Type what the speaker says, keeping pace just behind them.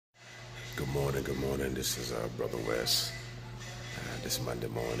Good morning, good morning. This is Brother Wes. This Monday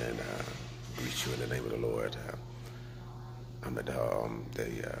morning, greet you in the name of the Lord. I'm at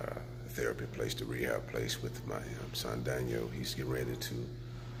the therapy place, the rehab place with my son Daniel. He's getting ready to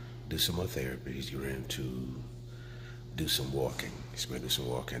do some more therapy. He's getting ready to do some walking. He's going to do some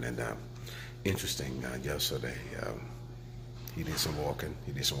walking. And interesting, yesterday, he did some walking.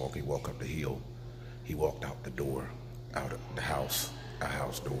 He walked up the hill. He walked out the door, out of the house, our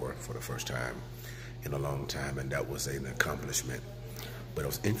house door for the first time in a long time, and that was an accomplishment. But it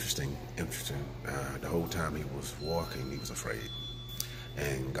was interesting. The whole time he was walking, he was afraid,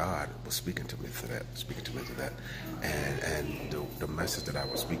 and God was speaking to me through that. And the message that I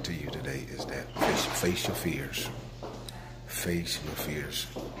will speak to you today is that face your fears. Face your fears,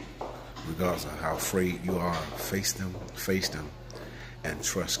 regardless of how afraid you are. Face them, and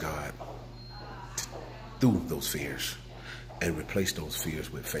trust God through those fears, and replace those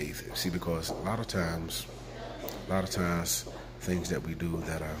fears with faith. See, because a lot of times, things that we do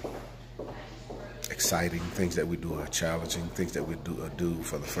that are exciting, things that we do are challenging, things that we do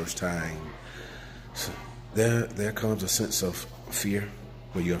for the first time, so there comes a sense of fear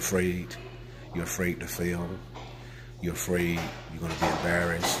where you're afraid to fail. You're afraid you're going to be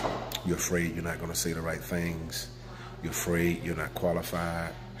embarrassed. You're afraid you're not going to say the right things. You're afraid you're not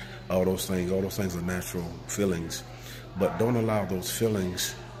qualified. All those things are natural feelings. But don't allow those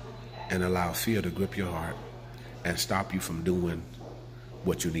feelings and allow fear to grip your heart and stop you from doing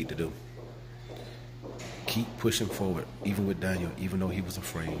what you need to do. Keep pushing forward, even with Daniel, even though he was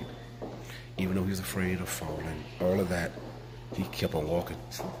afraid. Even though he was afraid of falling, all of that, he kept on walking.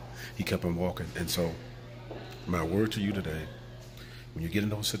 He kept on walking. And so, my word to you today, when you get in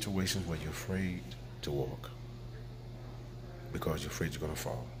those situations where you're afraid to walk, because you're afraid you're going to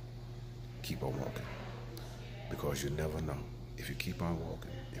fall, keep on walking. Because you never know. If you keep on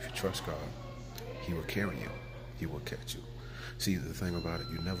walking, if you trust God, He will carry you. He will catch you. See, the thing about it,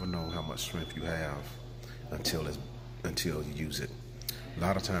 you never know how much strength you have until you use it. A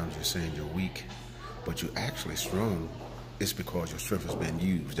lot of times you're saying you're weak, but you're actually strong. It's because your strength has been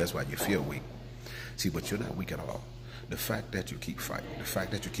used. That's why you feel weak. See, but you're not weak at all. The fact that you keep fighting, the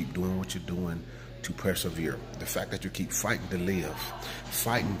fact that you keep doing what you're doing to persevere, the fact that you keep fighting to live,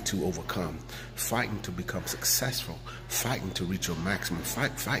 fighting to overcome, fighting to become successful, fighting to reach your maximum,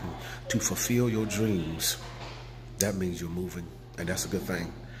 fighting to fulfill your dreams, that means you're moving, and that's a good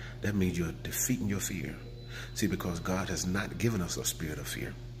thing. That means you're defeating your fear. See, because God has not given us a spirit of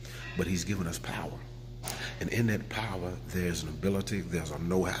fear, but He's given us power. And in that power, there's an ability, there's a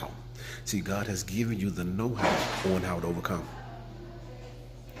know-how. See, God has given you the know-how on how to overcome.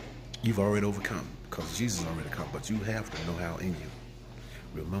 You've already overcome because Jesus already come, but you have the know-how in you.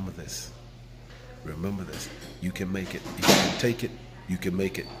 Remember this. Remember this. You can make it. If you can take it, you can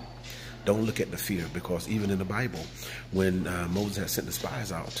make it. Don't look at the fear, because even in the Bible, when Moses had sent the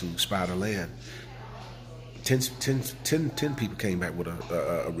spies out to spy the land, 10 people came back with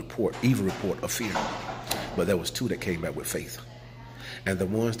a report, evil report of fear. But there was 2 that came back with faith. And the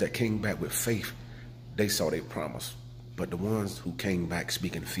ones that came back with faith, they saw their promise. But the ones who came back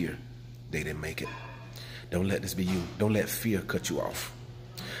speaking fear, they didn't make it. Don't let this be you. Don't let fear cut you off.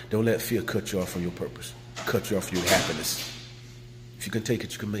 Don't let fear cut you off from your purpose. Cut you off from your happiness. If you can take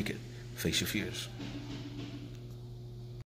it, you can make it. Face your fears.